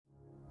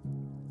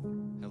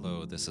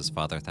this is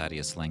Father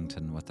Thaddeus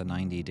Langton with the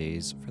 90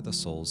 Days for the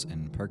Souls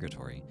in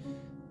Purgatory.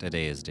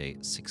 Today is day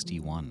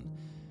 61.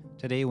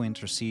 Today we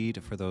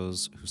intercede for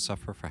those who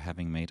suffer for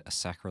having made a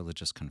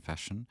sacrilegious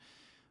confession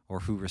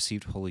or who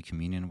received Holy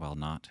Communion while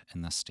not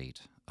in the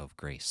state of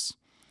grace.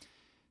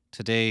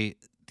 Today,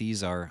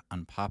 these are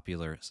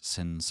unpopular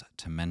sins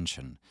to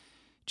mention.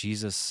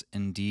 Jesus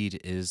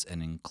indeed is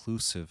an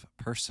inclusive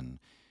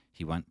person.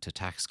 He went to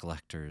tax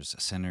collectors,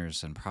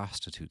 sinners, and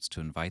prostitutes to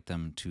invite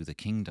them to the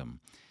kingdom.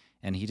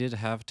 And he did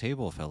have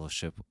table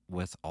fellowship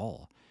with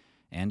all.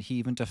 And he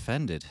even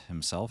defended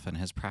himself and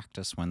his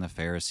practice when the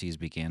Pharisees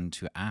began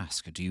to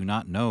ask, "Do you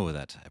not know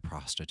that a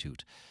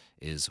prostitute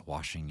is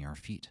washing your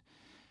feet?"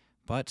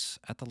 But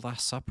at the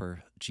Last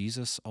Supper,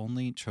 Jesus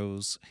only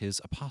chose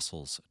his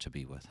apostles to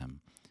be with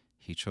him.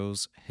 He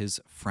chose his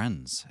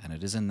friends, and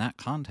it is in that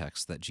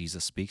context that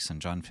Jesus speaks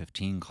in John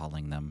 15,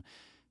 calling them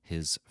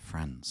his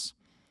friends.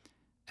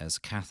 As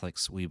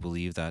Catholics, we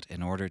believe that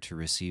in order to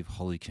receive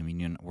Holy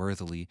Communion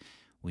worthily,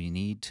 we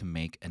need to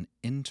make an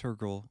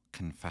integral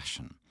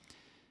confession.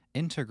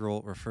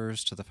 Integral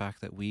refers to the fact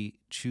that we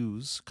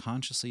choose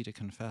consciously to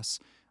confess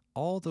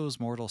all those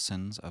mortal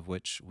sins of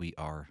which we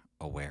are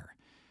aware.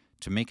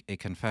 To make a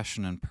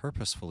confession and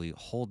purposefully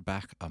hold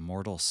back a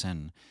mortal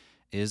sin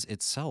is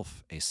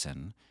itself a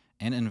sin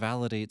and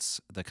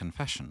invalidates the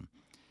confession,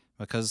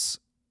 because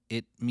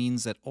it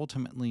means that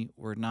ultimately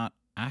we're not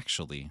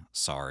actually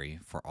sorry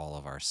for all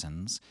of our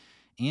sins,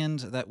 and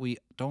that we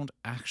don't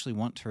actually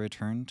want to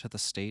return to the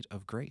state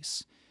of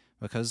grace,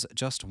 because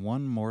just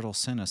one mortal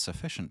sin is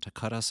sufficient to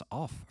cut us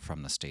off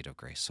from the state of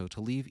grace. So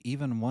to leave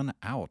even one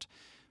out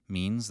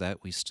means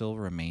that we still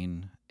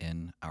remain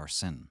in our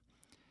sin.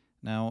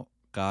 Now,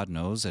 God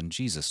knows and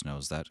Jesus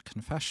knows that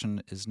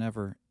confession is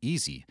never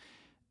easy.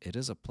 It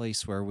is a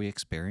place where we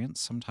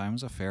experience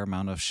sometimes a fair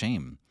amount of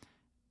shame,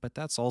 but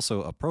that's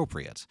also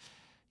appropriate.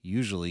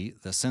 Usually,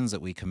 the sins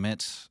that we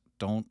commit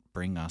don't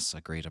bring us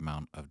a great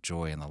amount of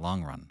joy in the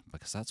long run,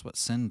 because that's what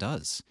sin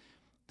does.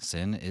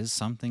 Sin is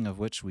something of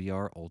which we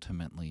are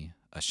ultimately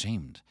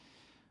ashamed.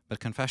 But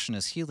confession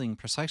is healing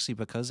precisely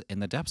because in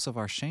the depths of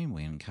our shame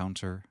we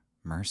encounter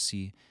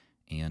mercy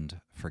and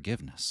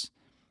forgiveness.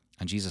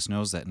 And Jesus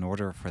knows that in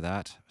order for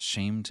that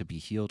shame to be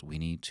healed, we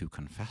need to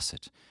confess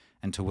it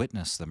and to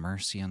witness the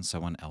mercy on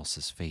someone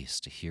else's face,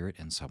 to hear it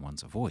in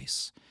someone's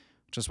voice,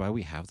 which is why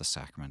we have the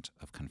sacrament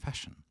of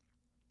confession.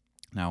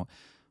 Now,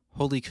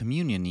 Holy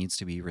Communion needs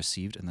to be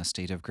received in the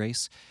state of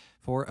grace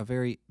for a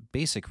very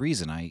basic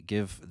reason. I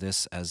give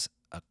this as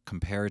a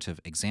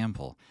comparative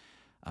example.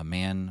 A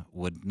man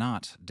would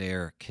not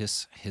dare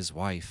kiss his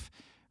wife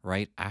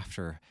right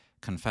after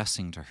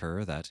confessing to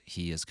her that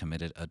he has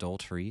committed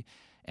adultery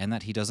and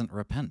that he doesn't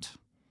repent.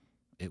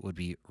 It would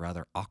be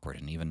rather awkward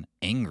and even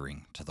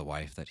angering to the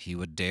wife that he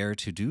would dare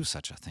to do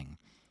such a thing.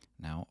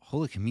 Now,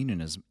 Holy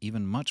Communion is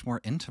even much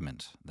more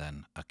intimate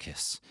than a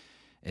kiss.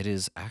 It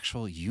is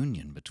actual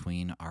union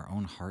between our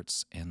own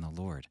hearts and the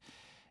Lord.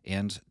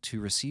 And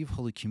to receive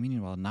Holy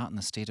Communion while not in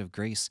the state of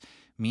grace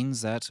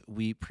means that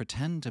we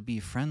pretend to be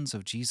friends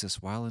of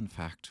Jesus while in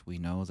fact we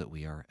know that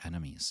we are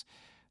enemies,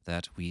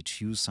 that we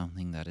choose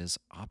something that is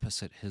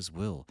opposite his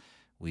will.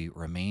 We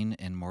remain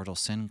in mortal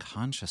sin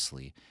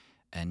consciously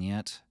and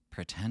yet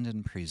pretend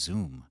and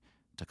presume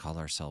to call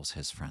ourselves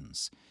his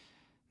friends.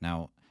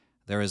 Now,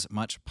 there is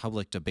much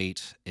public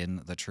debate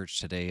in the church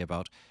today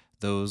about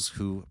those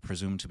who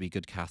presume to be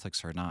good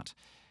Catholics or not.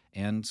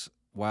 And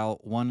while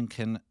one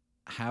can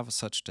have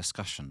such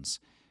discussions,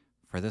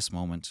 for this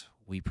moment,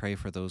 we pray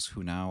for those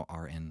who now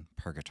are in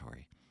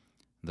purgatory,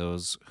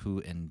 those who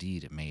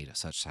indeed made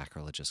such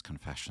sacrilegious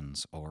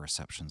confessions or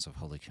receptions of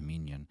Holy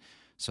Communion,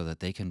 so that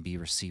they can be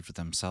received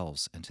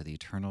themselves into the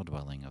eternal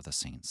dwelling of the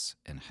saints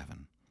in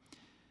heaven.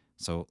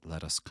 So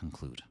let us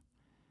conclude.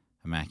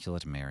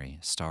 Immaculate Mary,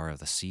 Star of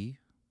the Sea,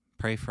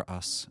 pray for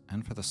us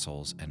and for the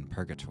souls in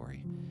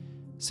purgatory.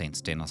 Saint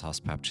Stanislaus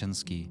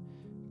Papczynski,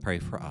 pray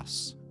for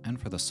us and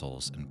for the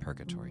souls in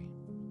purgatory.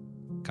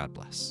 God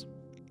bless.